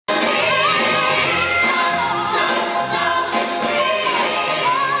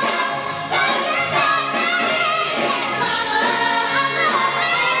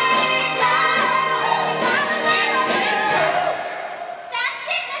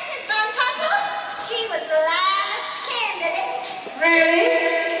was the last candidate.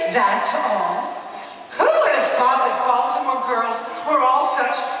 Really? That's all? Who would have thought that Baltimore girls were all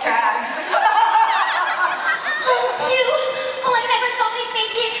such skags? Oh, you! Oh, I never thought we'd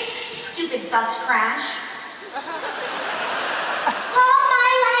make it. Stupid bus crash. All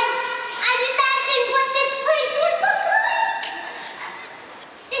my life, I'd imagined what this place would look like.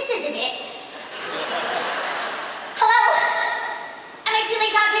 This isn't it. Hello? Am I too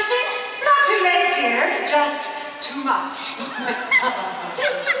late to audition? Not too late, dear. Just too much.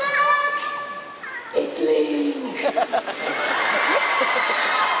 Just look. It's Link.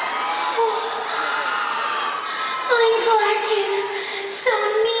 Link Larkin, so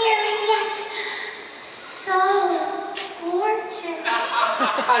near and yet so gorgeous. I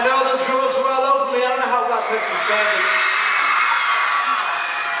know those rules were all over me. I don't know how God puts and stands it.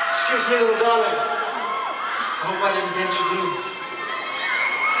 Excuse me, little darling. I hope I didn't dent your doom.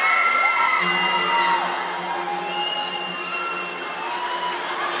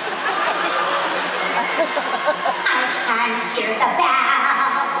 I can hear the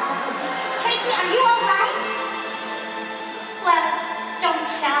bells. Tracy, are you all right? Well, don't you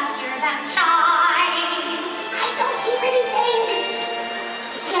hear them chime? I don't hear anything.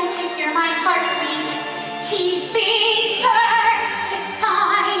 Can't you hear my heartbeat? He's being perfect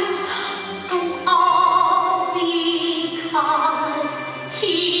time. And all because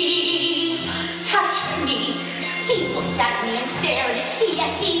he touched me. He looked at me and stared.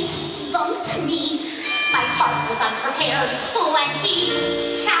 Yes, he bumped me. My heart was unprepared when he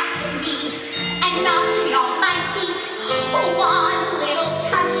tapped me and knocked me off my feet. One